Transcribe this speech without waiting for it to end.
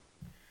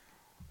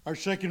Our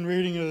second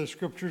reading of the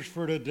scriptures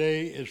for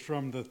today is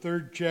from the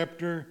third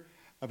chapter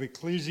of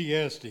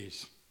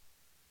Ecclesiastes.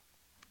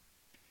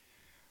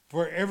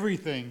 For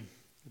everything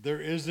there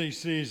is a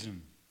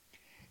season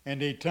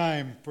and a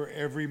time for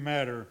every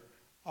matter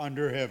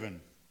under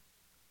heaven,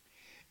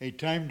 a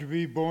time to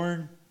be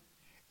born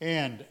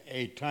and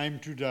a time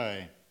to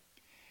die,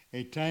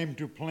 a time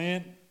to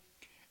plant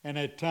and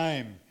a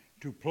time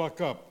to pluck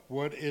up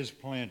what is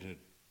planted,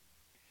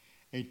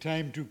 a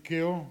time to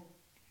kill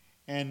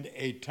and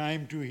a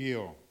time to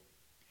heal,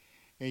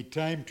 a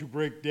time to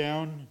break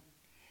down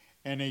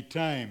and a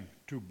time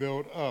to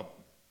build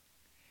up,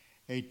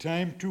 a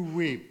time to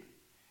weep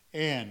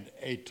and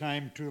a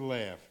time to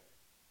laugh,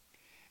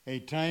 a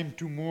time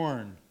to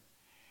mourn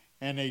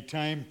and a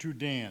time to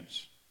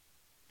dance,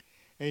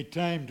 a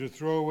time to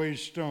throw away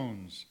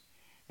stones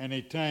and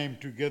a time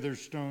to gather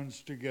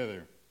stones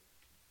together,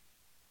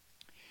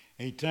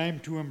 a time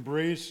to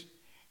embrace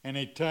and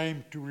a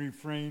time to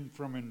refrain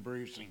from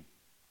embracing,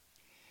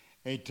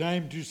 a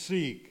time to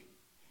seek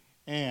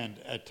and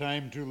a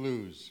time to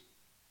lose,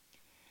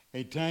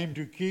 a time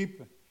to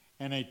keep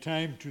and a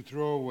time to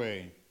throw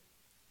away,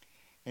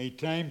 a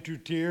time to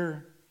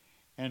tear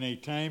and a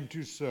time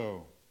to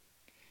sow,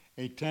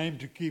 a time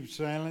to keep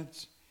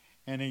silence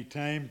and a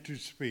time to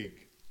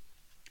speak,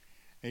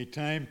 a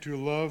time to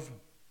love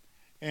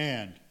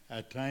and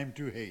a time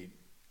to hate,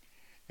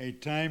 a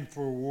time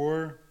for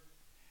war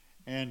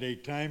and a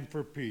time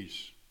for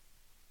peace.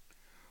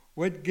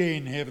 What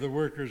gain have the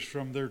workers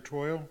from their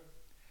toil?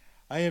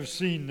 I have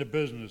seen the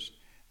business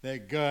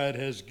that God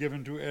has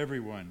given to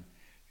everyone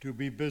to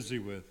be busy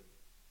with.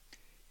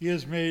 He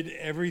has made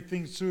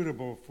everything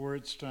suitable for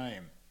its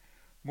time.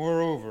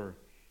 Moreover,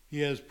 he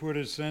has put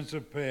a sense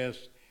of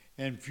past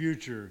and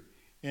future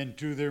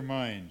into their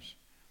minds.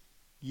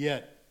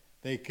 Yet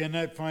they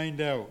cannot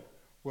find out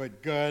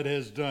what God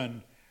has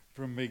done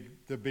from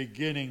the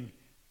beginning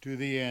to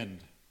the end.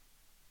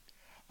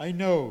 I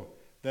know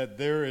that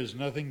there is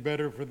nothing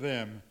better for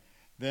them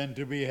than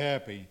to be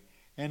happy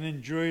and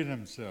enjoy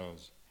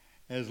themselves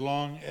as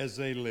long as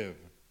they live.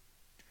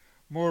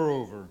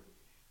 Moreover,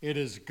 it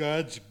is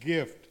God's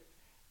gift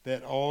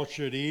that all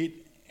should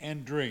eat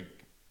and drink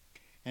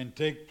and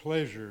take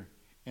pleasure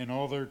in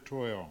all their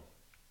toil.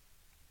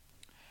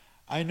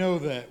 I know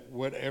that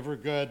whatever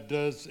God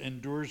does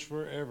endures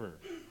forever.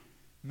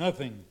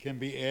 Nothing can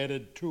be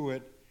added to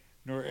it,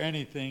 nor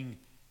anything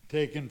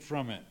taken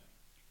from it.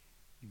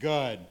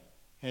 God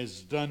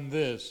has done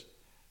this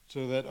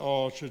so that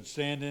all should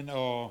stand in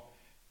awe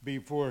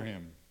before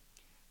him.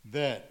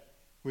 That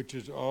which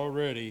is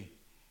already,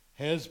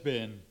 has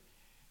been,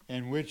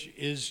 and which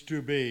is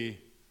to be,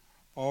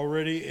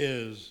 already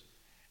is,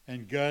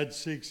 and God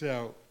seeks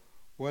out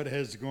what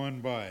has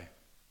gone by.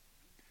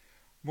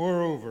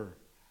 Moreover,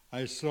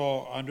 I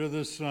saw under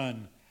the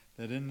sun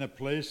that in the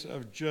place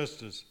of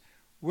justice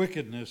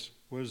wickedness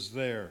was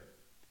there,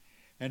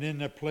 and in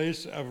the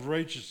place of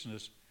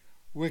righteousness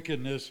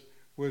wickedness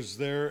was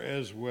there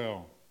as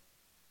well.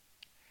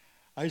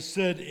 I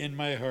said in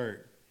my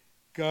heart,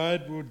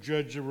 God will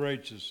judge the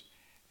righteous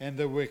and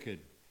the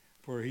wicked,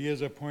 for he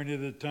has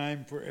appointed a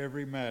time for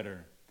every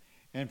matter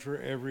and for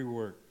every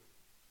work.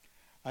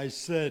 I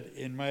said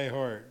in my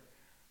heart,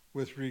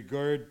 with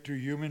regard to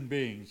human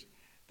beings,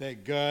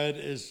 that God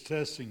is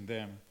testing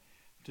them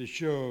to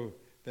show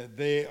that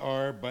they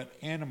are but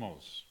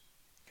animals.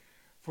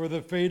 For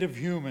the fate of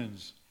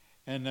humans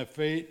and the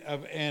fate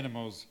of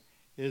animals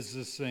is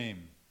the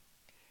same.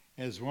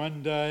 As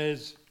one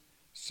dies,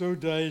 so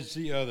dies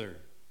the other.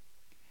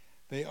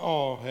 They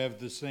all have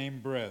the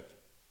same breath,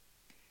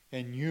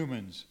 and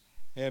humans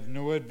have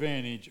no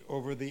advantage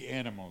over the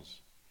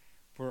animals,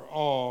 for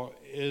all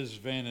is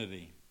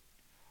vanity.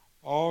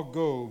 All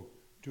go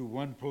to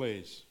one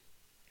place.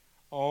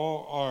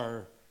 All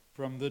are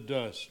from the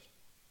dust,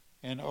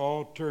 and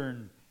all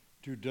turn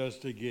to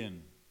dust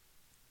again.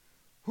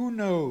 Who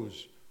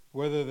knows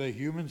whether the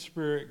human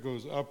spirit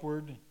goes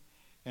upward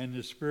and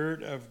the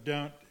spirit of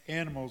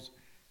animals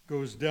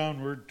goes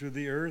downward to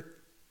the earth?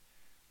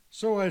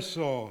 So I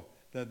saw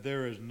that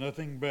there is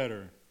nothing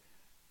better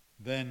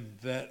than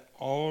that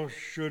all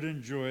should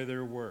enjoy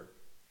their work,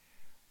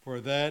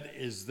 for that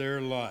is their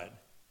lot.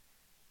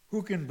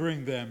 Who can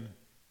bring them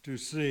to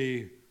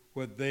see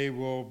what they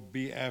will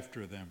be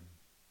after them?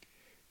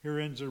 Here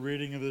ends a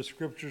reading of the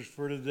scriptures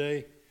for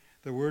today,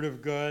 the word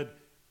of God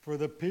for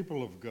the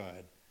people of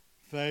God.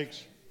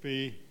 Thanks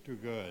be to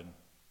God.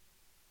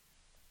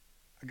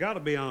 I got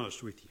to be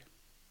honest with you.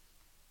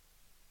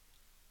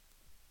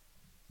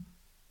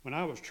 When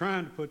I was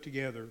trying to put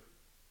together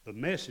the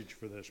message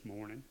for this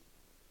morning,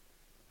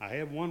 I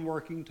had one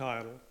working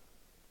title,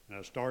 and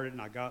I started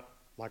and I got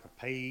like a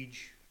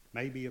page,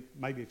 maybe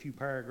a few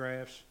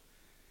paragraphs,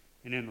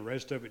 and then the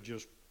rest of it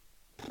just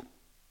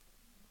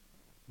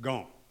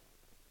gone.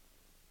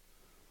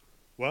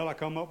 Well, I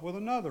come up with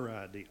another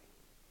idea.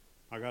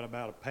 I got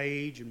about a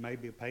page and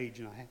maybe a page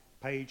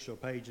to a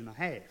page and a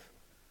half.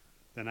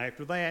 Then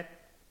after that,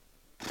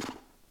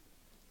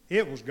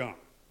 it was gone.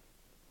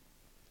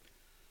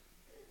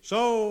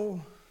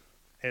 So,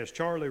 as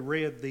Charlie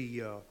read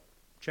the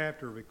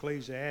chapter of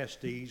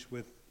Ecclesiastes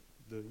with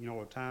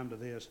a time to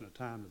this and a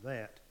time to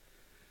that,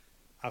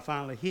 I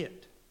finally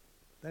hit.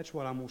 That's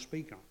what I'm going to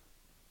speak on.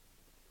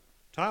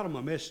 Title of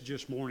my message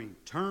this morning,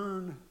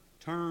 Turn,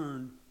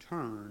 Turn,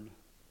 Turn,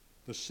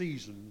 the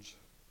Seasons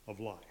of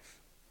Life.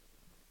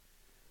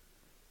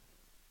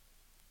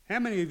 How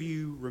many of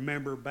you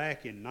remember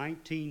back in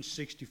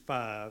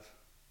 1965,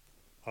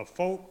 a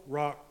folk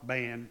rock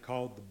band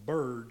called the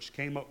Byrds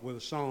came up with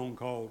a song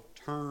called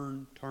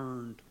Turn,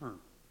 Turn, Turn?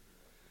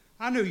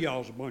 I knew y'all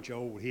was a bunch of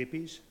old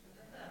hippies.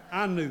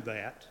 I knew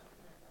that.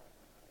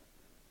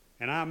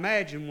 And I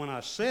imagine when I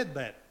said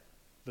that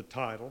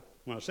title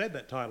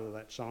of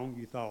that song,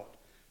 you thought,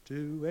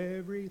 to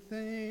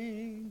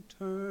everything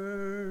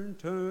turn,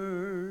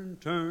 turn,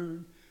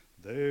 turn.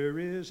 There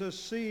is a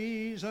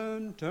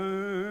season,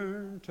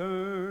 turn,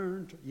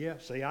 turn, turn. Yeah,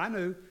 see, I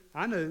knew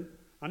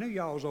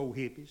y'all was old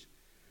hippies.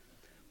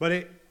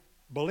 But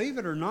believe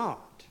it or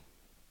not,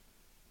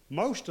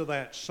 most of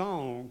that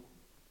song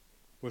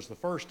was the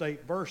first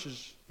 8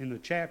 verses in the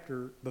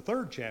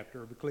third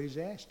chapter of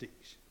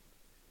Ecclesiastes.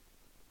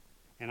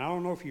 And I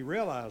don't know if you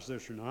realize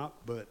this or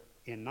not, but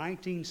in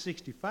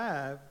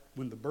 1965,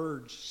 when the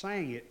Byrds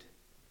sang it,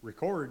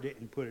 recorded it,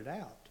 and put it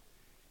out,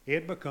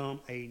 it became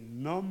a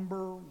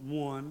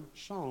 #1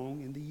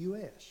 song in the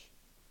U.S.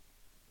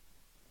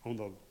 on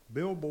the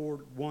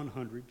Billboard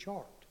 100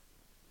 chart.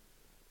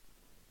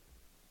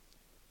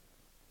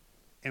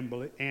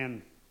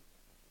 And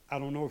I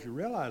don't know if you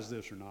realize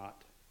this or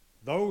not,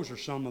 those are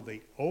some of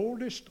the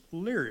oldest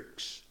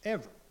lyrics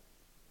ever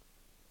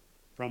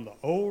from the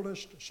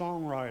oldest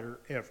songwriter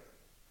ever,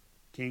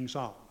 King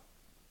Solomon.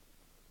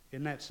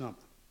 Isn't that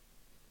something?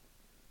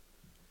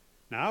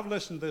 Now, I've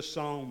listened to this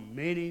song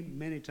many,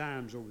 many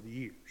times over the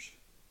years.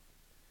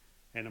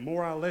 And the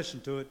more I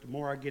listen to it, the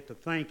more I get to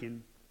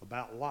thinking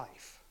about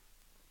life.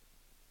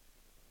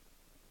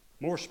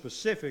 More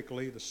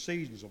specifically, the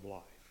seasons of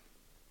life.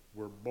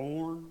 We're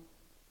born,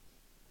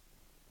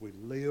 we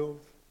live,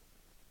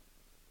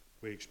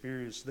 we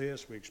experience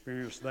this, we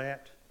experience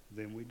that,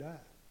 then we die.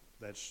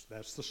 That's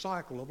the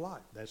cycle of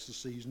life. That's the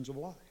seasons of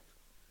life.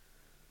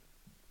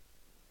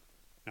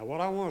 Now,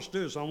 what I want us to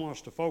do is I want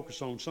us to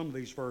focus on some of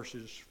these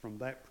verses from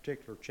that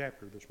particular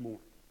chapter this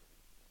morning.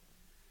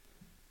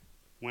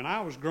 When I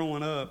was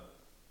growing up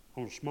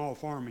on a small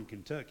farm in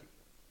Kentucky,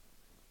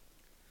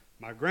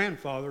 my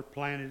grandfather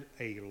planted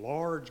a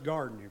large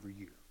garden every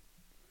year.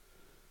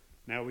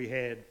 Now, we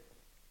had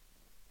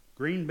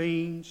green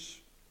beans,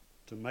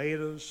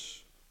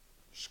 tomatoes,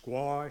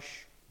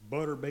 squash,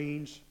 butter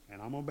beans,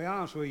 and I'm going to be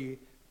honest with you,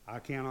 I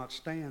cannot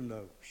stand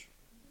those.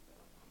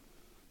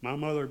 My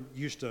mother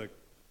used to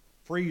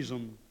freeze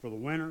them for the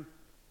winter,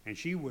 and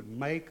she would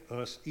make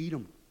us eat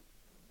them.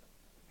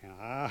 And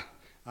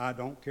I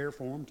don't care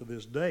for them to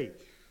this day.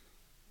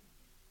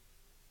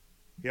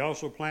 He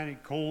also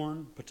planted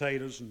corn,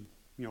 potatoes, and,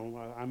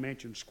 I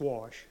mentioned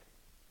squash.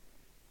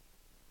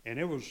 And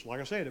it was,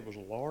 like I said, it was a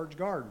large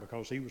garden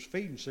because he was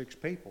feeding 6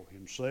 people,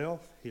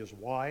 himself, his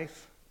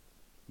wife,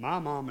 my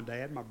mom and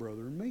dad, my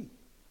brother and me.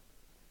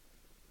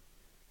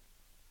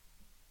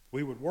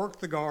 We would work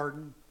the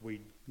garden.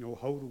 We'd,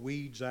 hoe the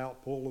weeds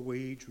out, pull the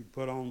weeds. We'd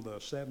put on the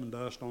 7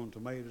 dust on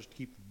tomatoes to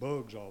keep the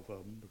bugs off of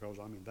them because,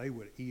 they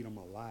would eat them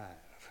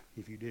alive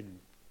if you didn't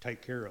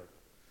take care of them.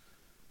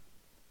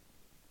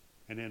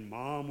 And then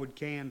Mom would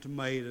can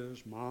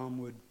tomatoes. Mom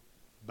would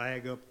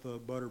bag up the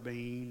butter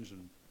beans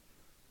and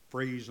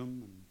freeze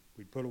them. And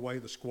we'd put away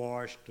the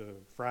squash to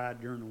fry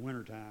during the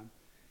wintertime.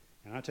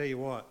 And I tell you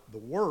what, the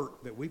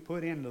work that we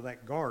put into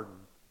that garden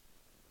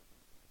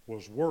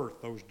was worth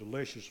those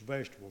delicious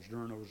vegetables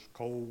during those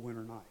cold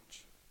winter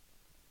nights.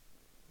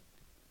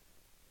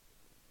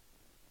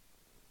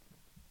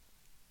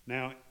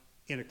 Now,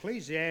 in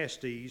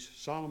Ecclesiastes,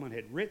 Solomon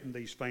had written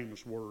these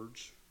famous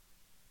words,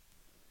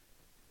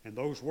 and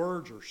those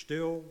words are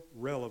still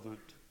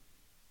relevant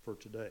for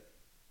today.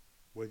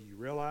 Whether you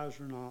realize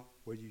it or not,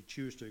 whether you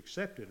choose to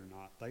accept it or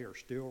not, they are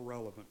still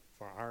relevant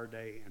for our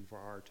day and for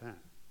our time.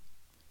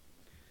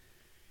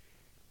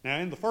 Now,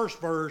 in the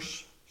first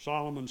verse,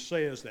 Solomon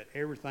says that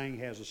everything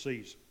has a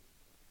season.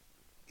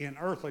 In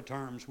earthly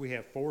terms, we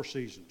have 4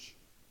 seasons: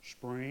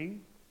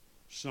 spring,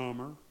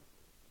 summer,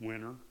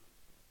 winter,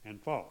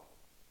 and fall.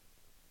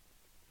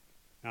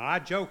 Now, I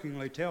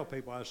jokingly tell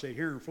people, I say,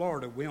 here in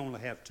Florida, we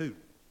only have 2,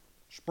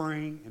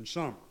 spring and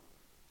summer.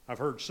 I've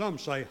heard some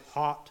say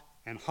hot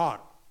and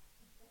hotter.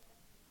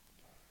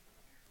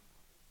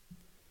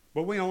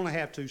 But we only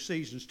have 2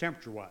 seasons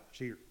temperature-wise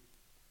here.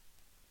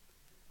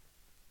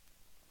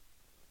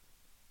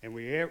 And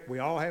we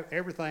all have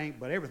everything,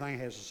 but everything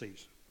has a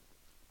season.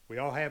 We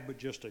all have but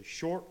just a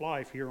short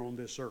life here on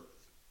this earth.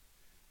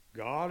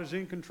 God is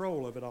in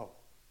control of it all.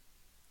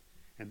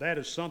 And that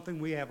is something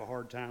we have a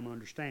hard time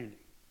understanding.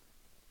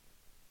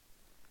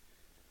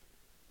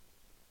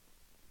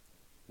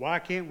 Why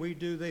can't we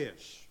do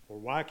this? Or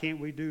why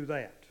can't we do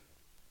that?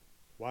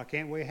 Why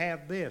can't we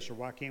have this? Or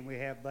why can't we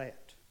have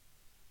that?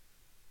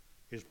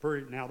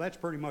 Now, that's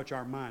pretty much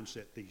our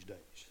mindset these days.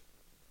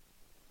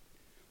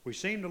 We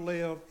seem to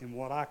live in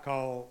what I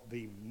call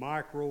the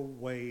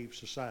microwave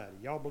society.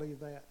 Y'all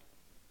believe that?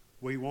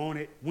 We want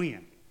it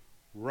when?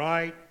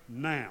 Right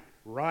now.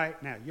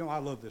 Right now. You know, I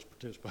love this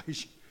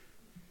participation.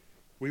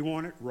 We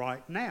want it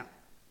right now.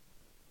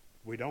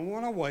 We don't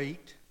want to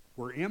wait.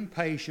 We're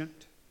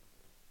impatient.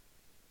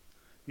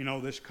 You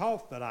know, this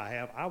cough that I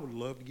have, I would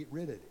love to get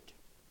rid of it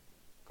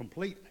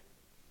completely.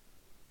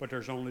 But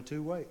there's only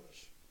two ways.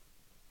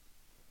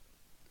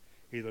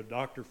 Either the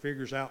doctor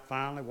figures out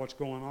finally what's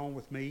going on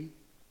with me,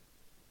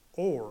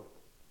 or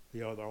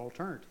the other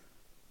alternative,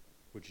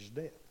 which is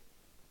death.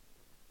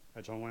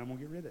 That's the only way I'm going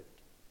to get rid of it.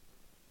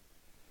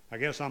 I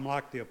guess I'm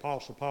like the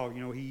Apostle Paul.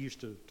 You know, he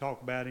used to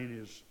talk about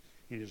in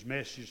his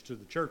messages to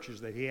the churches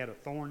that he had a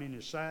thorn in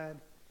his side,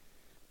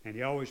 and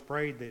he always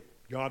prayed that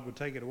God would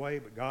take it away,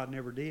 but God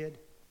never did.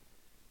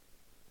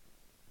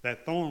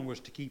 That thorn was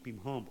to keep him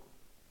humble,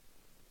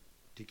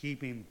 to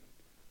keep him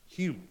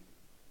human,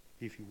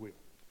 if you will.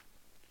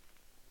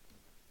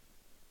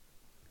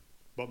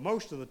 But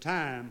most of the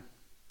time,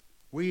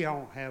 we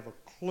don't have a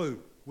clue.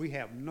 We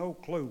have no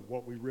clue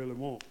what we really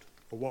want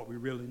or what we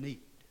really need.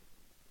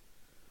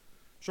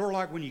 Sort of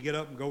like when you get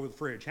up and go to the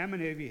fridge. How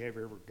many of you have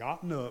ever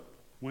gotten up,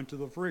 went to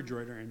the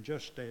refrigerator, and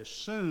just as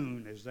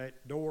soon as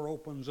that door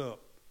opens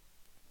up,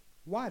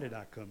 why did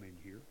I come in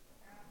here?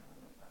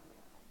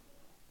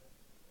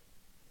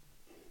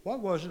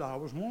 What was it I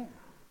was wanting?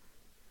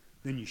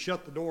 Then you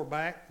shut the door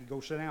back, you go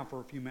sit down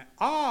for a few minutes.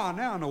 Now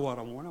I know what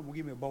I want. I'm going to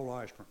give me a bowl of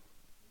ice cream.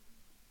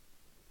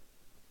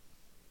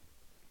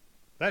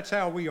 That's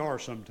how we are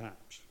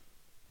sometimes.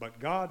 But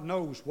God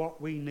knows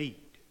what we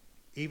need,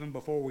 even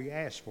before we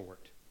ask for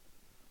it,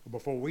 or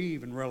before we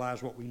even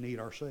realize what we need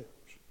ourselves.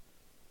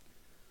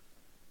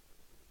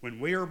 When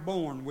we are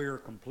born, we are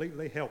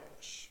completely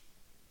helpless,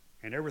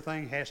 and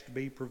everything has to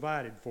be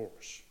provided for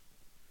us.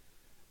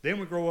 Then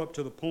we grow up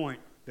to the point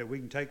that we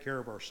can take care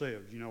of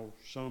ourselves. You know,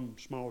 some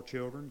small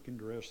children can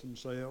dress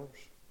themselves.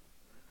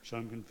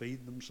 Some can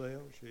feed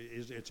themselves.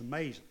 It's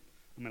amazing.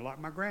 I mean, like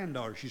my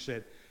granddaughter, she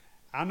said,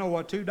 I know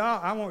what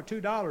I want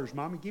 $2,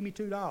 Mommy. Give me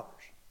 $2.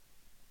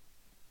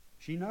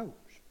 She knows.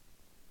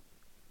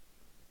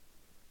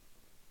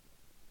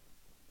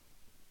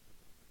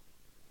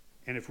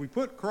 And if we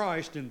put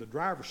Christ in the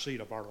driver's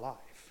seat of our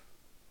life,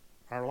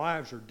 our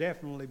lives are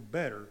definitely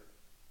better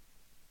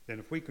than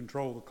if we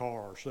control the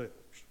car ourselves.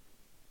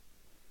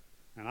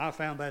 And I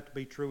found that to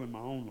be true in my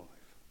own life.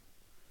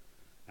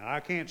 And I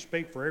can't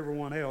speak for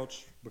everyone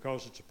else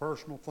because it's a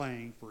personal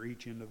thing for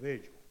each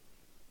individual.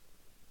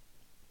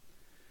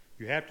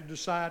 You have to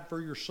decide for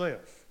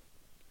yourself.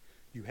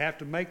 You have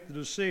to make the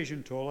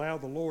decision to allow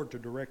the Lord to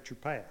direct your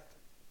path,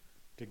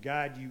 to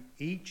guide you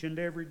each and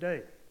every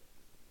day.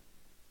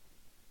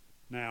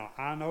 Now,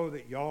 I know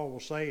that y'all will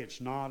say it's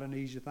not an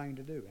easy thing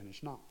to do, and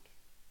it's not.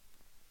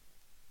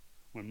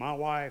 When my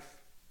wife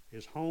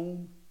is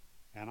home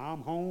and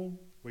I'm home,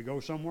 we go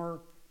somewhere,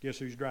 guess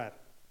who's driving?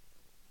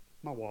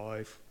 My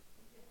wife.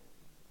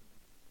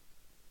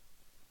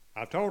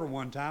 I told her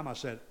one time, I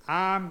said,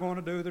 I'm going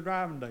to do the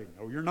driving today.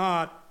 No, you're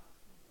not.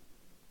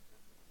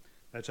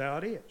 That's how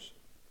it is.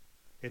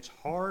 It's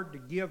hard to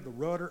give the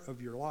rudder of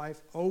your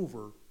life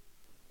over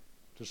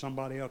to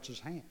somebody else's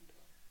hand.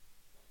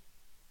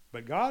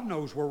 But God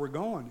knows where we're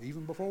going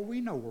even before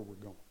we know where we're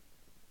going.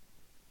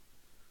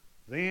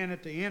 Then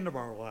at the end of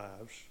our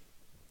lives,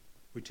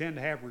 we tend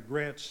to have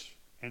regrets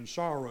and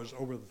sorrows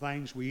over the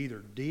things we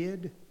either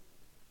did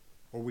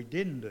or we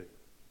didn't do.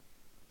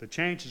 The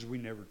chances we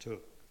never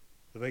took.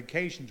 The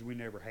vacations we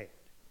never had.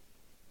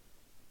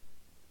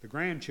 The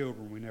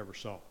grandchildren we never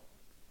saw.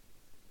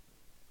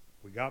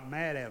 We got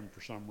mad at them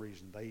for some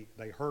reason.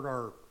 They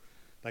hurt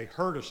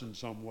us in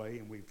some way,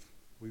 and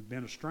we've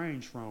been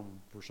estranged from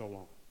them for so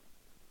long.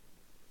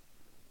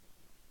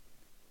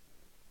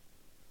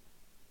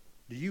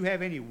 Do you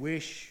have any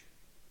wishes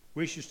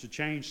to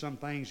change some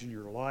things in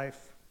your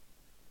life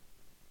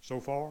so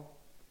far?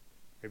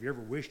 Have you ever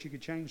wished you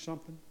could change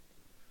something?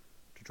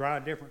 To try a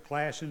different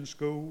class in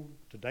school?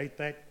 To date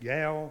that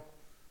gal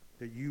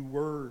that you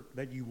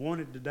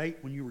wanted to date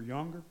when you were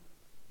younger?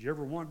 Did you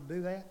ever want to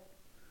do that?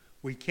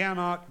 We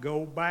cannot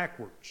go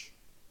backwards.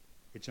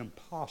 It's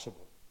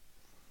impossible.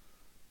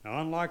 Now,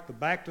 unlike the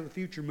Back to the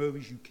Future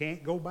movies, you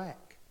can't go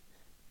back.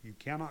 You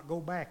cannot go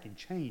back and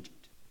change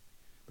it.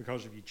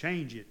 Because if you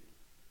change it,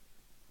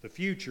 the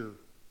future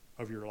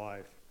of your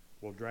life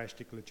will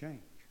drastically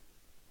change.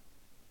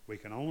 We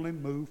can only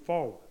move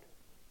forward.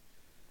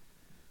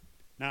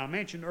 Now, I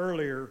mentioned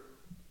earlier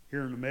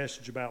here in the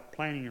message about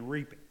planting and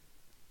reaping.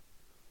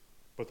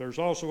 But there's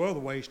also other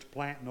ways to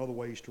plant and other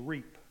ways to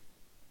reap.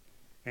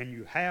 And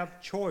you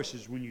have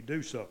choices when you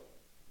do so.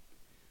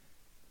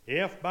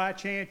 If by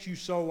chance you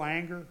sow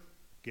anger,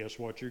 guess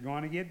what you're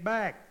going to get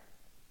back?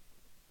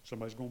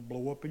 Somebody's going to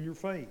blow up in your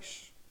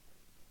face.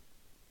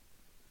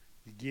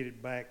 You get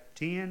it back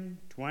 10,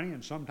 20,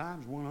 and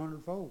sometimes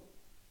 100-fold.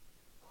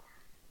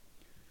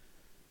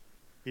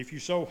 If you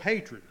sow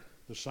hatred,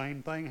 the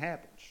same thing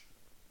happens.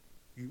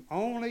 You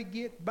only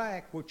get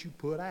back what you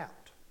put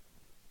out.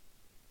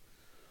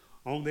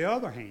 On the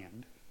other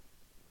hand,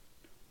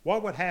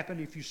 What would happen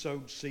if you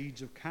sowed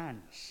seeds of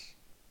kindness,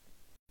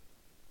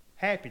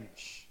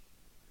 happiness,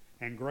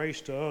 and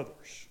grace to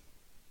others?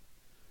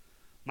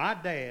 My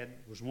dad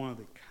was one of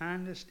the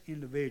kindest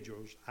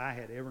individuals I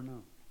had ever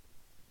known.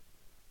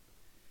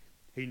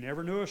 He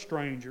never knew a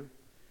stranger,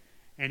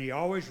 and he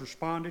always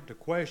responded to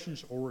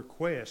questions or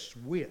requests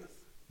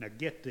with, now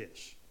get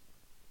this,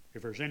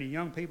 if there's any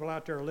young people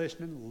out there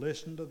listening,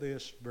 listen to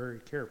this very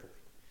carefully.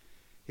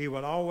 He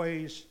would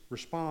always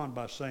respond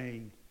by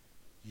saying,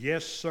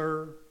 yes,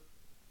 sir,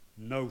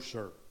 no,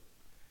 sir.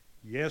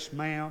 Yes,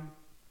 ma'am,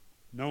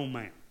 no,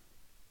 ma'am.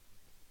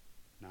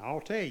 Now,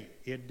 I'll tell you,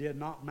 it did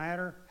not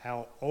matter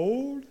how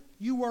old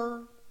you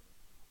were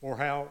or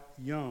how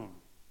young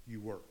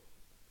you were.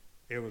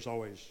 It was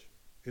always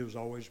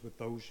with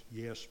those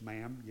yes,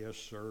 ma'am, yes,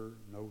 sir,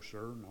 no,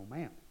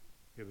 ma'am.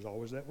 It was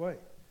always that way.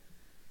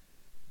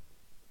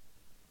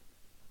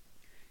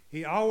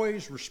 He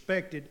always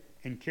respected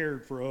and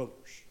cared for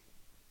others.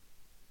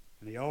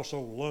 And he also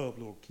loved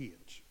little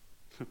kids.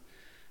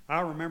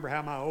 I remember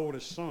how my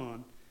oldest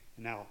son,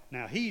 now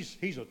he's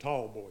a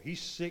tall boy.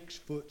 He's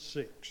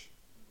 6'6",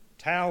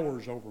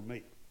 towers over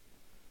me.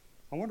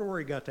 I wonder where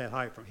he got that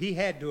height from. He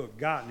had to have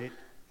gotten it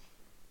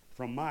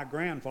from my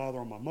grandfather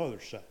on my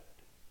mother's side.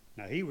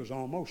 Now, he was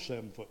almost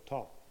 7 foot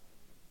tall.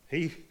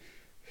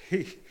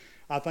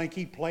 I think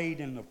he played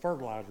in the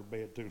fertilizer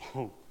bed too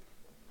long.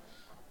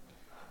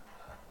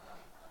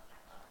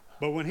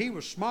 But when he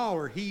was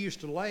smaller, he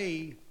used to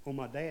lay on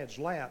my dad's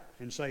lap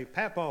and say,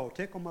 Papa,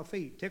 tickle my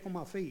feet, tickle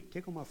my feet,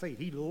 tickle my feet.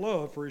 He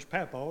loved for his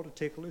papa to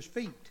tickle his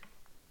feet.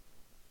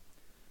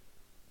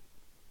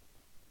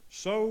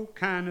 Sow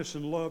kindness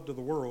and love to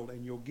the world,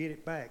 and you'll get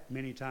it back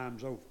many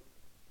times over.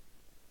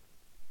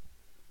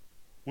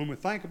 When we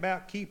think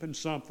about keeping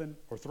something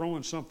or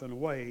throwing something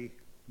away,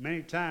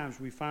 many times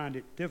we find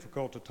it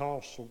difficult to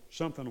toss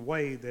something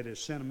away that is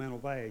sentimental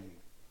value.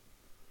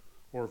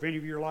 Or if any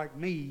of you are like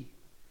me,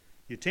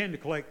 you tend to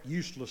collect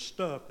useless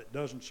stuff that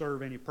doesn't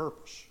serve any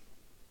purpose.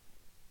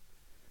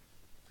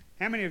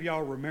 How many of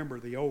y'all remember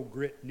the old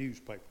grit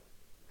newspaper?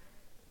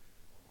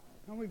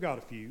 Well, we've got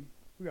a few.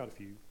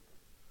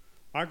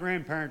 My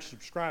grandparents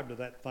subscribed to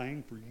that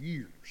thing for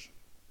years.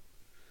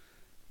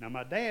 Now,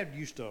 my dad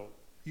used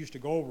to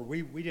go over.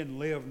 We didn't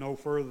live no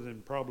further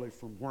than probably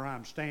from where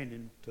I'm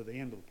standing to the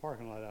end of the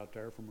parking lot out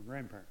there from my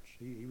grandparents.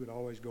 He would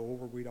always go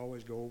over. We'd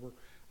always go over.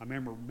 I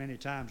remember many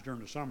times during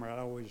the summer I'd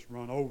always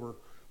run over.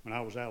 When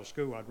I was out of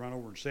school, I'd run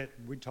over and sit,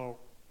 and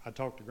I'd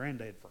talk to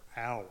Granddad for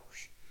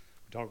hours.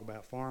 We'd talk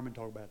about farming,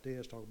 talk about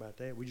this, talk about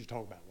that. We just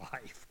talk about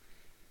life.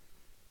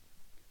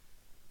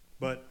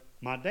 But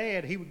my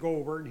dad, he would go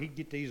over and he'd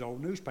get these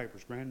old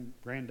newspapers.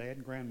 Granddad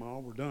and Grandma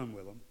were done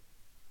with them.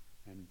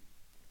 And,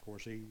 of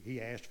course, he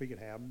asked if he could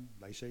have them.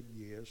 They said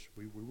yes.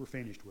 We were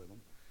finished with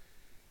them.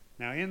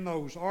 Now, in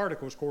those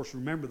articles, of course,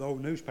 remember the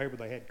old newspaper,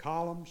 they had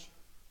columns,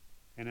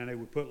 and then they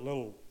would put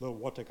little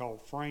what they call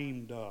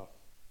framed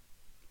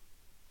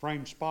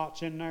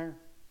spots in there.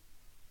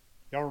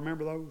 Y'all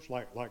remember those?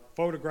 Like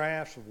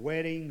photographs of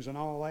weddings and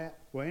all that?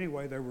 Well,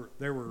 anyway,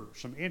 there were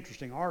some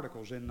interesting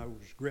articles in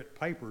those grit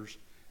papers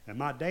that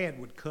my dad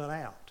would cut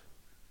out.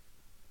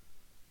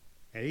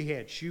 And he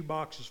had shoe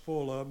boxes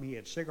full of them. He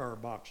had cigar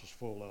boxes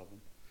full of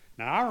them.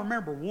 Now, I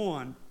remember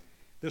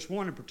this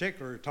one in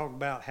particular, talked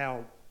about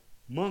how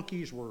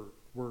monkeys were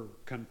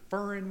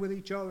conferring with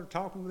each other,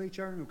 talking with each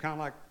other,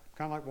 kind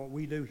of like what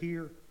we do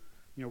here.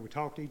 You know, we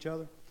talk to each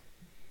other.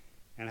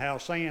 And how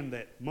saying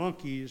that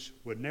monkeys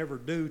would never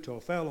do to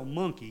a fellow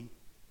monkey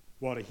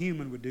what a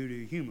human would do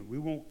to a human. We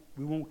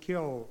won't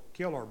kill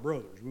our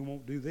brothers. We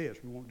won't do this.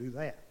 We won't do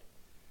that.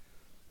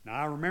 Now,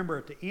 I remember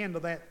at the end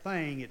of that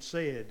thing it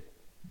said,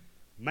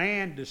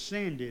 man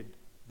descended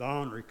the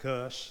ornery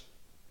cuss,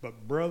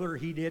 but brother,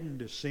 he didn't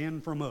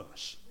descend from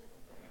us.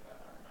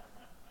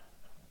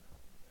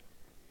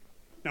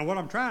 Now, what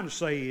I'm trying to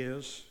say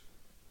is,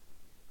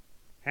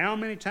 how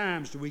many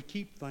times do we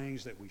keep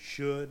things that we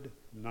should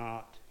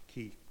not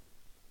keep?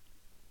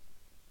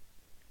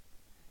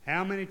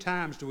 How many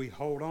times do we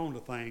hold on to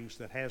things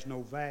that has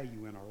no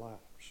value in our lives?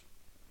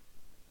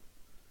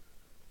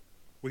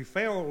 We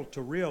fail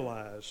to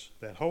realize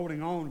that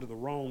holding on to the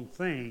wrong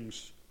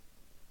things,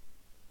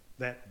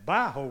 that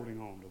by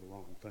holding on to the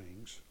wrong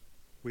things,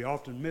 we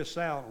often miss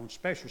out on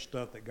special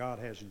stuff that God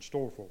has in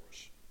store for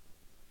us.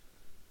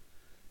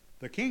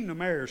 The Kingdom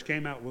Heirs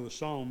came out with a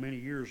song many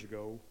years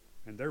ago,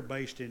 and they're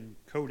based in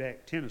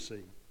Kodak,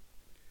 Tennessee.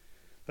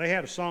 They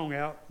had a song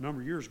out a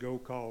number of years ago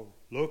called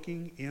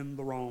Looking in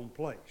the Wrong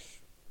Place,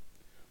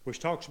 which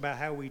talks about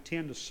how we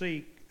tend to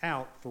seek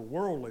out for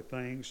worldly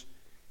things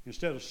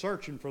instead of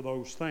searching for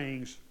those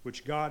things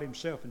which God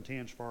himself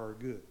intends for our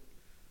good.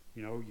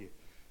 You know, you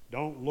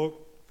don't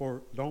look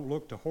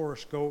to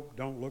horoscope,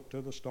 don't look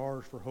to the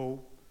stars for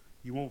hope.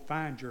 You won't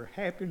find your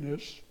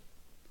happiness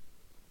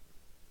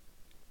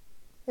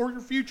or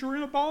your future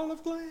in a ball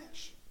of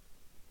glass.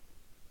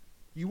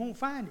 You won't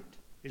find it.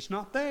 It's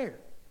not there.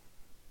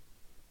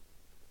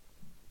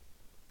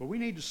 But we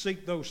need to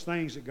seek those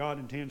things that God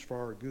intends for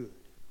our good.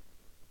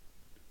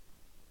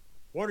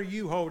 What are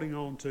you holding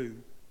on to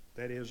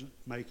that isn't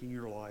making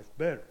your life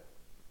better?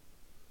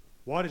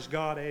 What is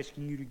God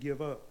asking you to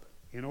give up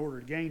in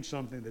order to gain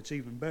something that's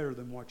even better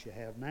than what you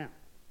have now?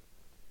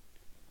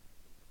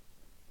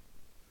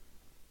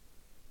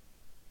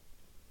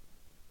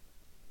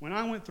 When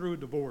I went through a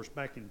divorce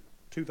back in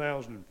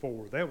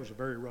 2004, that was a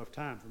very rough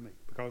time for me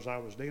because I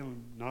was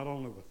dealing not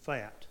only with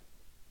that,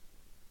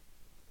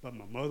 but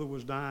my mother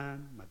was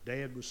dying, my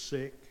dad was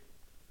sick.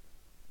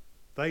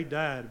 They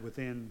died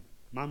within,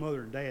 my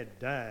mother and dad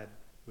died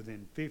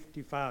within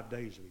 55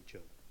 days of each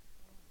other.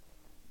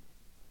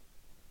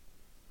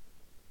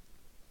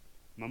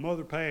 My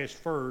mother passed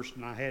first,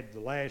 and I had the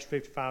last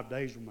 55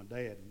 days with my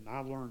dad, and I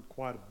learned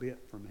quite a bit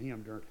from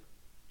him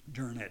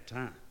during that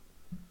time.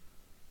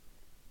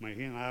 I mean,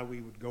 he and I, we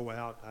would go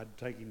out. I'd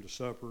take him to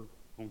supper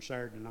on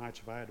Saturday nights.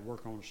 If I had to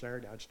work on a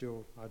Saturday, I'd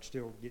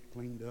still get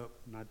cleaned up,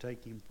 and I'd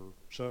take him for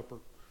supper.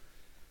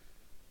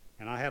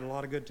 And I had a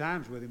lot of good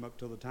times with him up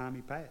till the time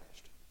he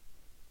passed.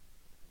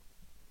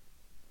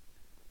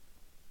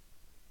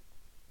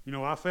 You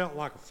know, I felt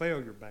like a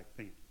failure back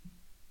then.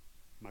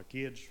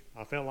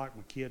 I felt like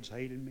my kids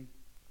hated me.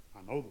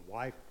 I know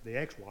the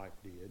ex-wife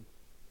did.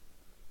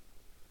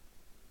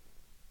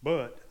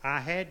 But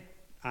I had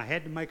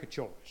to make a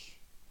choice.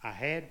 I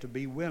had to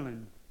be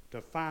willing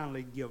to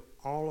finally give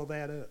all of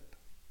that up.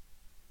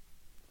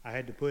 I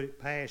had to put it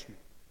past me.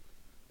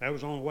 That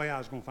was the only way I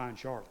was going to find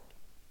Charlotte.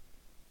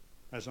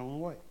 That's the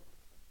only way.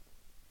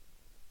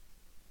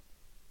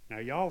 Now,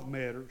 y'all have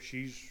met her.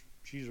 She's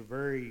a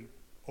very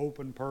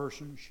open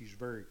person. She's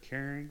very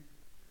caring.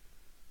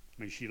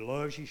 I mean, she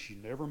loves you. She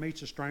never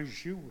meets a stranger.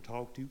 She will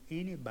talk to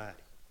anybody.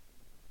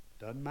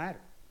 Doesn't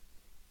matter.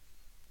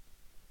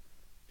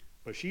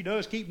 But she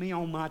does keep me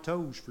on my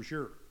toes for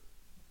sure.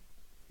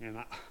 And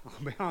I'll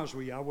be honest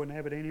with you, I wouldn't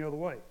have it any other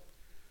way.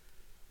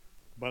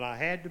 But I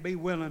had to be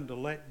willing to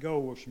let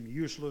go of some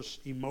useless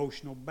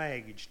emotional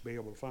baggage to be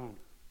able to find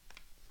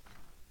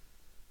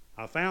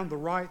her. I found the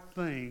right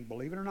thing,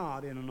 believe it or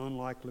not, in an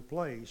unlikely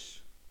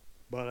place,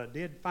 but I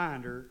did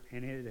find her,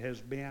 and it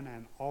has been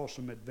an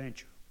awesome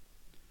adventure.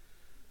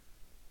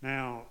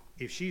 Now,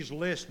 if she's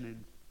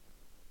listening,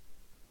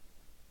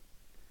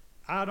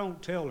 I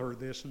don't tell her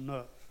this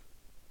enough,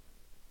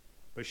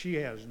 but she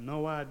has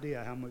no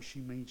idea how much she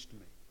means to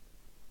me.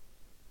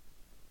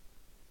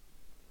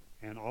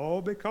 And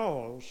all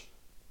because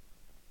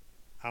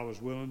I was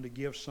willing to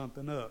give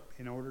something up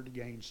in order to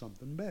gain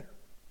something better.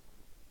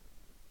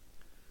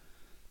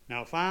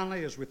 Now,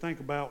 finally, as we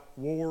think about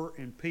war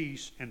and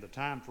peace and the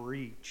time for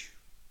each,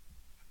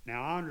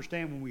 now I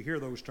understand when we hear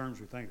those terms,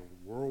 we think of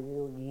World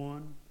War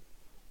I,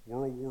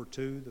 World War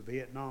II, the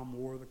Vietnam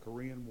War, the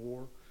Korean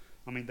War.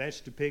 I mean,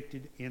 that's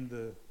depicted in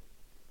the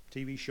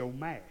TV show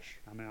MASH.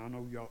 I mean, I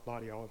know a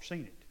lot of y'all have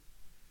seen it.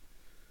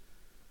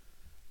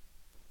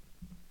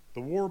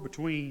 The war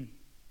between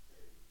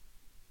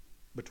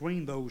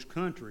those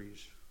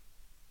countries,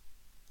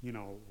 you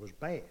know, was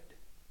bad.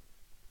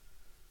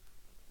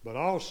 But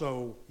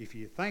also, if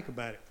you think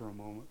about it for a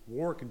moment,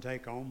 war can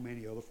take on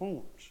many other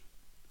forms.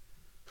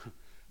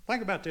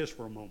 Think about this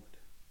for a moment.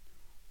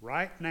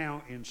 Right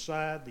now,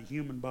 inside the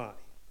human body,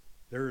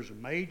 there is a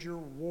major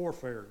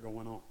warfare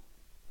going on.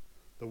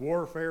 The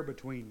warfare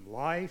between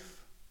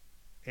life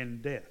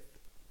and death.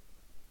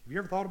 Have you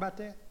ever thought about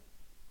that?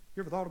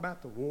 You ever thought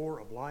about the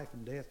war of life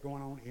and death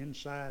going on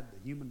inside the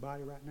human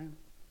body right now?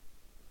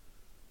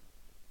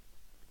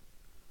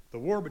 The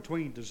war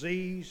between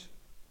disease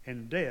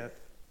and death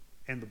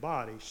and the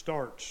body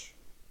starts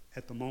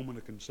at the moment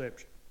of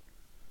conception.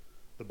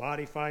 The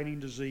body fighting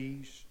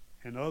disease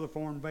and other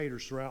foreign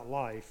invaders throughout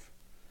life,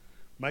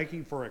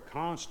 making for a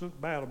constant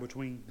battle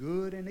between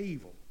good and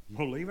evil.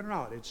 Believe it or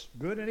not, it's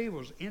good and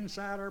evil is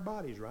inside our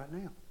bodies right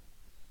now.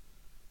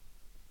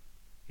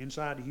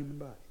 Inside the human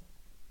body.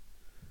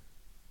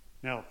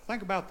 Now,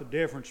 think about the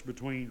difference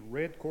between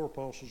red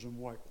corpuscles and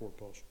white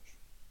corpuscles.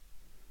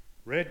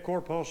 Red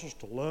corpuscles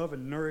to love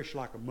and nourish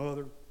like a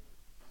mother,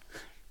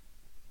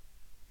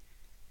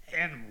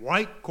 and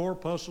white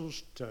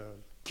corpuscles to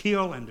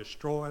kill and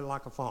destroy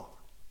like a father.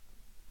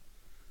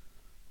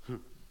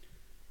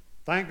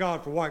 Thank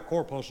God for white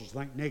corpuscles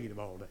think negative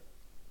all day.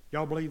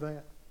 Y'all believe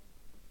that?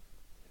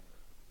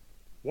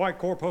 White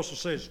corpuscle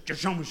says, just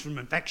show me some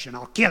infection,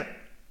 I'll kill it.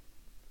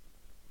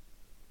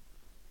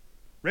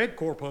 Red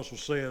corpuscle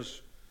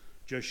says,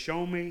 just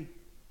show me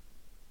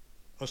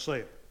a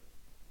cell,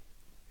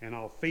 and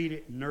I'll feed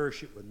it and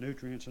nourish it with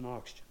nutrients and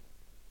oxygen.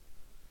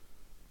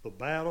 The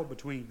battle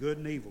between good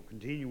and evil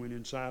continuing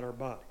inside our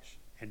bodies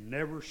and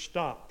never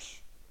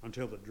stops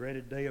until the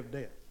dreaded day of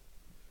death.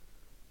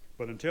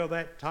 But until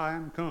that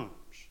time comes,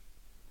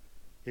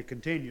 it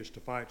continues to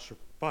fight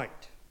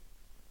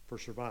for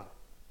survival.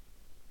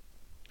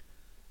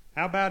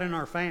 How about in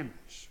our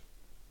families?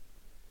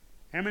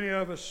 How many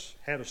of us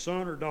had a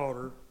son or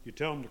daughter, you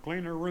tell them to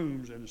clean their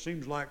rooms, and it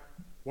seems like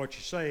what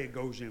you say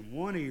goes in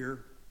one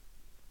ear,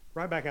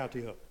 right back out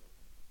the other?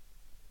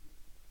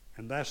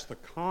 And that's the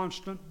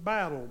constant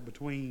battle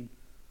between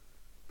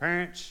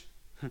parents,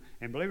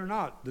 and believe it or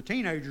not, the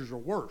teenagers are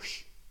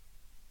worse.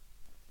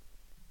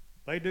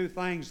 They do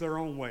things their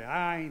own way.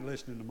 I ain't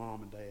listening to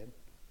mom and dad.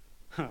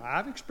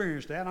 I've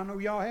experienced that. I know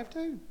y'all have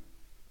too.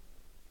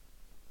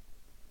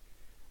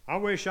 I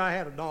wish I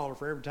had $1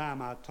 for every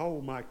time I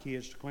told my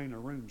kids to clean their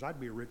rooms. I'd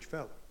be a rich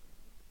fellow.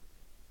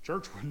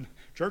 Church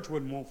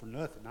wouldn't want for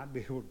nothing. I'd be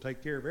able to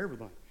take care of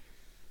everything.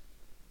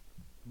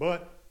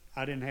 But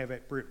I didn't have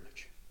that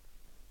privilege.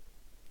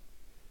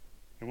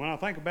 And when I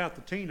think about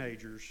the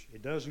teenagers,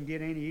 it doesn't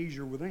get any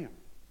easier with them.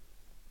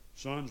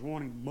 Sons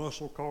wanting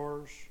muscle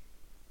cars,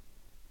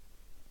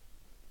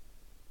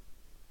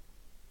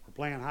 or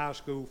playing high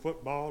school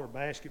football or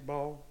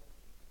basketball,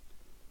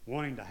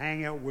 wanting to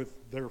hang out with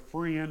their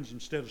friends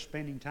instead of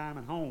spending time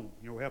at home,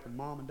 helping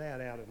mom and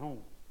dad out at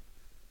home.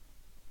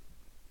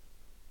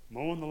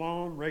 Mowing the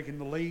lawn, raking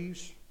the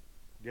leaves,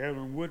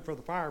 gathering wood for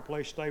the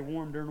fireplace to stay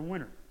warm during the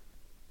winter.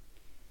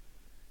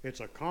 It's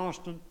a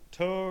constant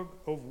tug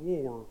of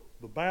war,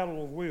 the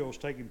battle of wills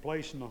taking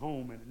place in the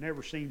home, and it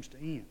never seems to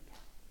end.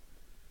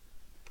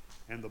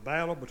 And the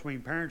battle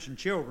between parents and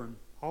children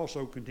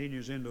also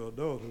continues into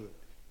adulthood.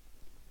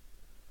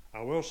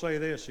 I will say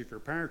this, if your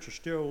parents are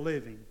still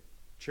living,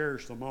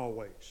 cherish them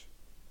always,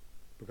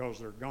 because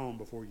they're gone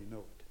before you know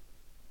it.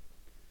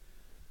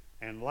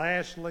 And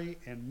lastly,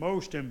 and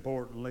most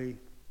importantly,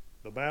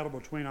 the battle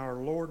between our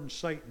Lord and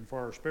Satan for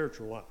our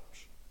spiritual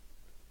lives,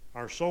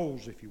 our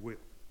souls, if you will.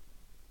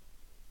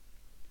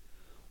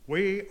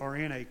 We are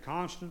in a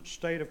constant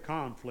state of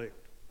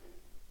conflict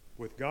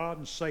with God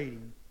and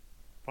Satan,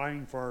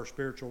 fighting for our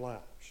spiritual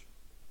lives.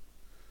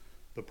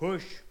 The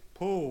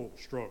push-pull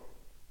struggle.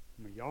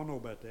 Y'all know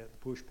about that, the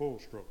push-pull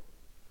struggle.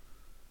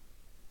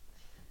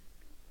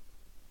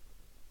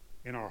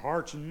 In our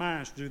hearts and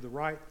minds to do the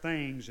right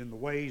things in the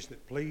ways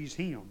that please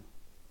Him,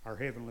 our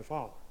Heavenly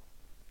Father.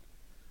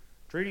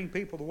 Treating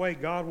people the way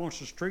God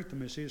wants us to treat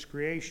them as His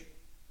creation.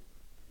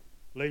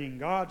 Leading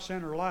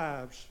God-centered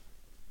lives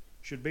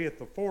should be at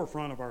the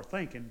forefront of our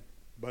thinking,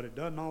 but it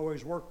doesn't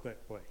always work that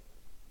way.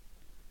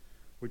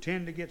 We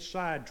tend to get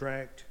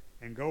sidetracked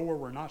and go where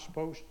we're not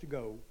supposed to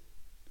go,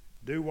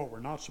 do what we're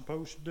not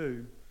supposed to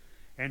do,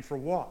 and for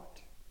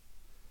what?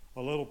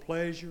 A little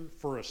pleasure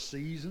for a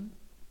season?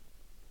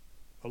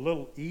 A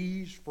little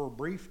ease for a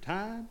brief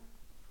time,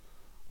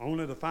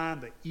 only to find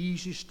the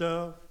easy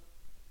stuff,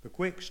 the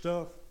quick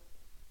stuff,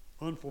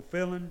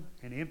 unfulfilling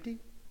and empty?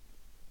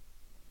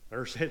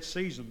 There's that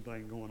season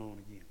thing going on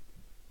again.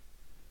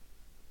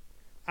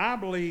 I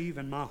believe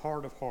in my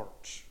heart of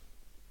hearts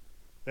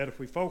that if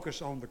we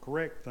focus on the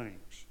correct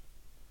things,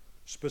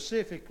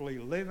 specifically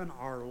living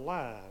our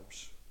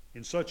lives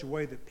in such a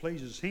way that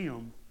pleases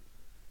Him,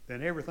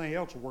 then everything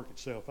else will work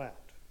itself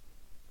out.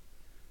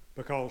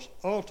 Because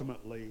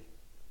ultimately,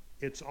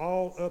 it's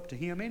all up to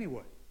Him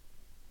anyway.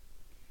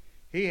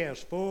 He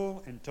has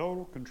full and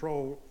total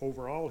control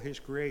over all His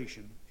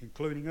creation,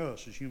 including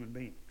us as human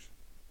beings.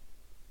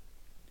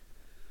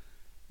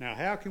 Now,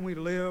 how can we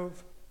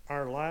live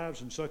our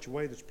lives in such a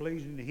way that's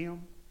pleasing to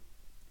Him?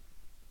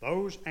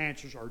 Those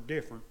answers are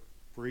different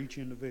for each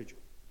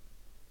individual.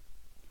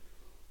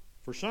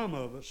 For some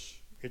of us,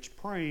 it's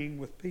praying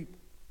with people,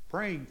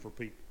 praying for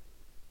people.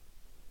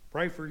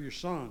 Pray for your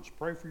sons,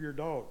 pray for your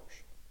daughters,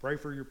 pray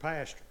for your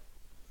pastor,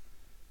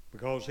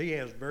 because he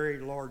has very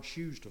large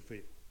shoes to fill.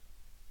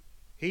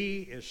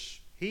 He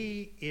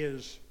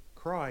is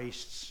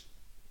Christ's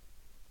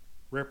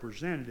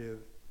representative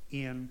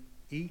in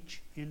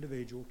each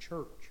individual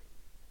church.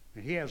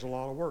 And he has a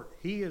lot of work.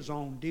 He is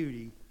on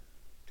duty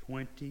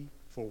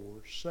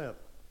 24/7.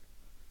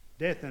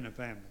 Death in the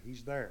family,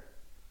 he's there.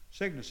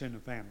 Sickness in the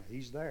family,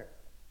 he's there.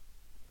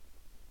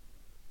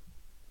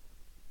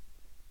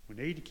 We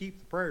need to keep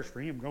the prayers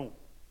for him going.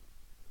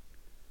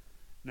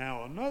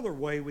 Now, another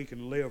way we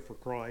can live for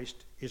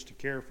Christ is to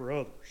care for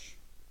others.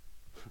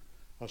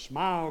 A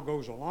smile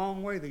goes a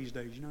long way these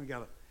days.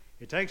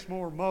 It takes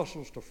more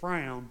muscles to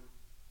frown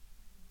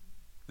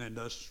than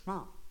does to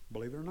smile,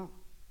 believe it or not.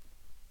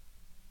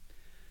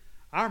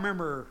 I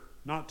remember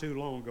not too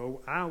long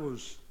ago, I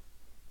was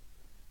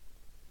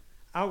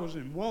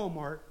in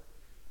Walmart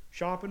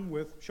shopping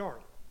with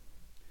Charlotte.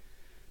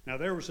 Now,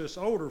 there was this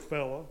older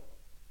fella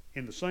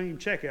in the same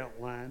checkout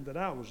line that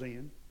I was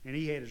in, and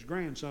he had his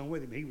grandson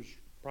with him. He was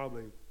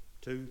probably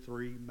 2,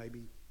 3,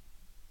 maybe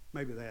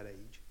that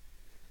age.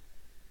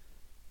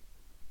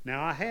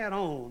 Now, I had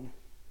on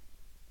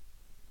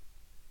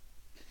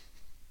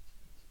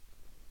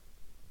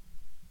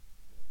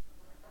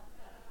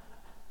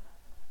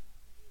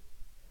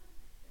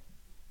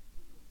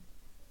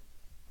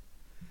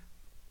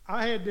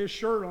this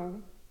shirt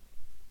on,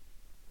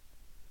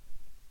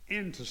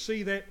 and to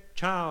see that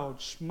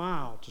child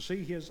smile, to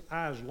see his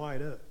eyes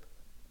light up,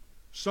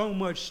 so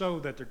much so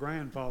that the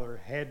grandfather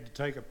had to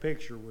take a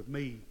picture with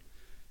me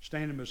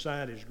standing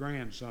beside his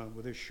grandson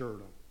with his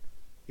shirt on.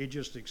 It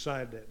just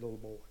excited that little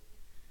boy.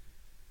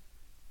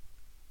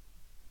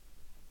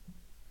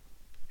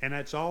 And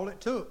that's all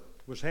it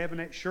took, was having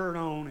that shirt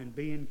on and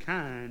being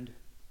kind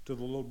to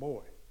the little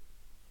boy.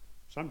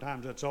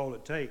 Sometimes that's all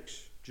it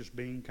takes, just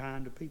being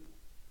kind to people.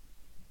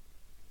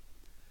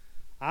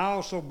 I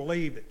also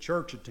believe that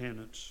church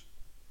attendance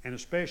and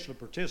especially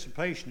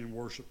participation in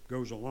worship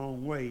goes a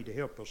long way to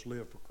help us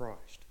live for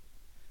Christ.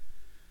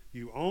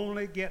 You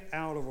only get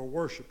out of a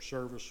worship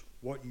service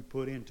what you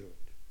put into it.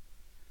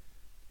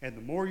 And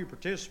the more you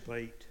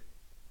participate,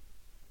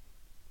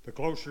 the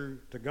closer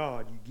to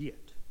God you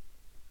get.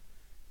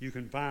 You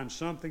can find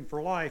something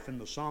for life in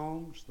the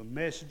songs, the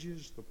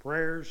messages, the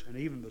prayers, and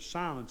even the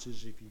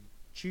silences if you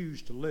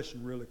choose to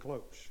listen really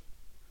close.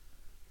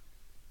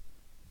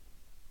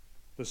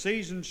 The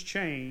seasons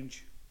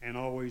change and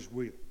always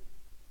will.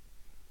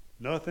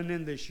 Nothing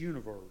in this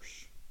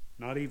universe,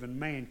 not even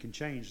man, can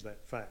change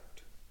that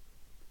fact.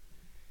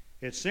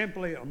 It's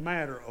simply a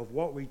matter of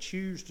what we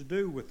choose to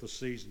do with the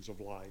seasons of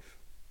life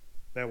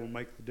that will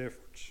make the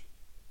difference.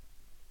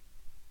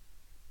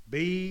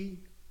 Be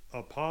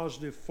a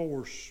positive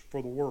force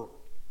for the world.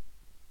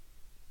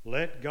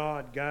 Let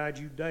God guide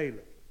you daily,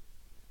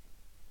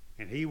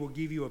 and He will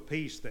give you a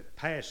peace that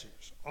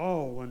passes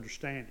all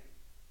understanding.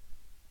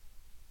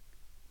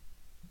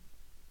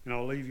 And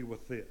I'll leave you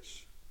with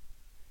this.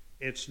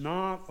 It's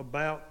not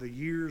about the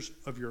years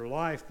of your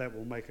life that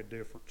will make a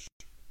difference,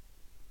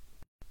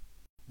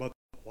 but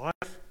the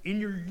life in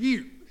your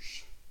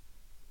years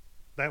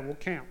that will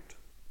count.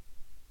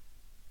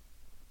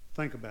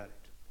 Think about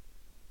it.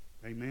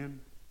 Amen.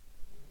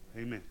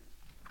 Amen.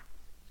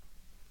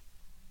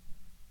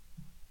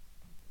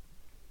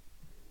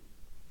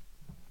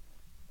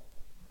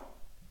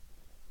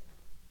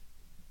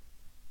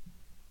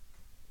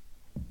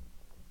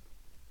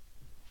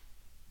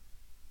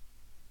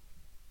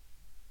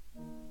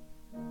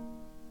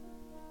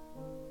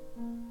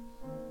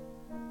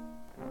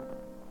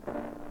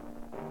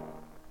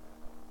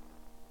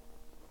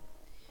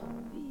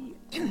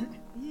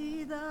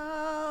 Be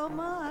thou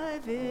my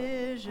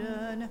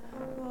vision,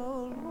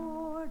 O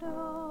Lord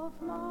of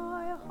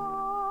my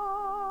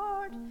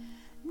heart,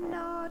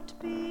 not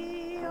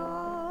be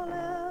all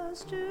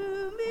else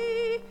to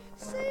me,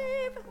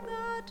 save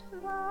that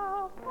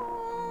thou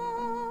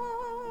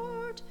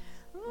art.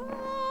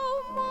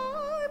 Thou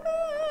my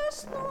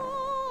best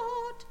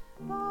thought,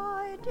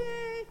 by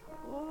day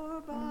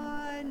or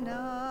by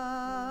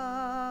night,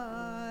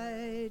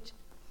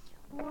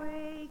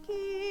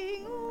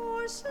 waking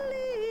or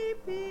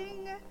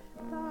sleeping,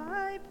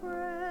 thy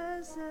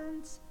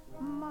presence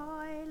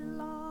my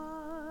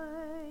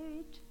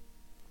light.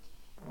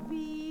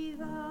 Be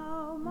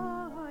thou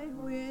my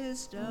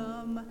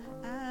wisdom,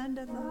 and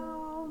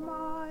thou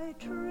my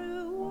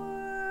true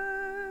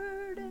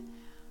word.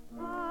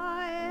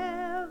 I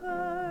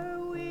ever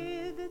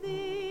with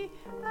thee,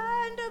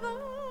 and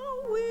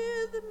thou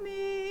with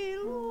me,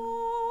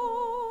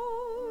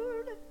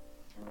 Lord.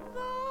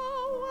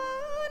 Thou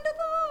and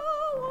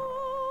thou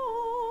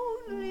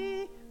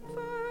only,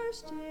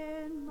 first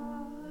in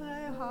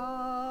my heart.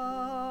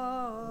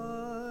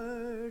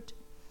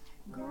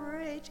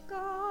 Great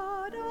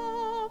God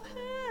of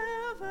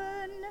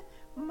heaven,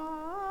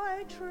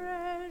 my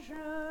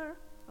treasure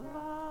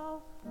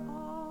thou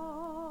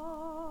art.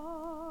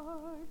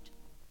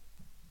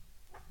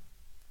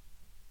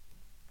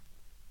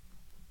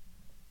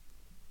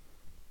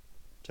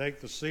 Take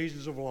the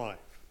seasons of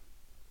life.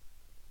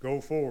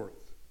 Go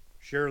forth.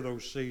 Share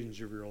those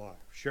seasons of your life.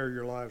 Share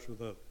your lives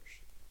with others,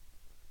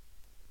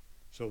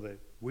 so that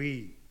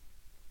we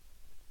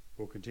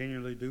will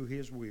continually do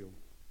His will,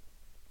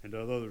 and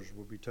others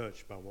will be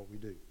touched by what we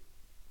do.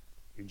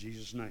 In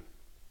Jesus' name,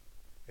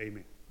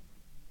 amen.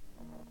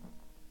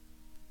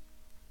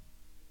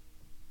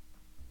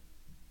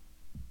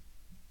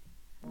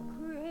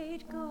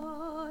 Great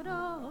God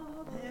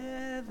of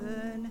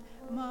heaven,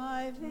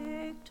 my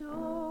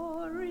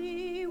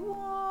victory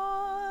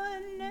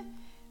won,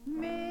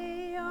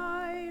 may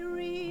I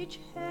reach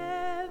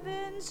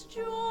heaven's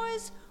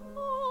joys,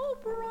 O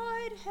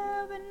bright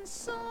heaven's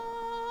sun.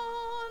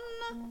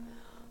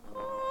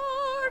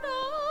 Heart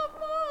of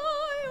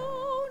my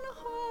own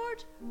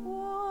heart,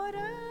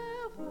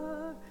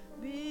 whatever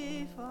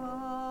befall,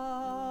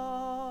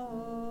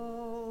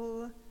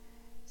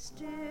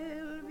 still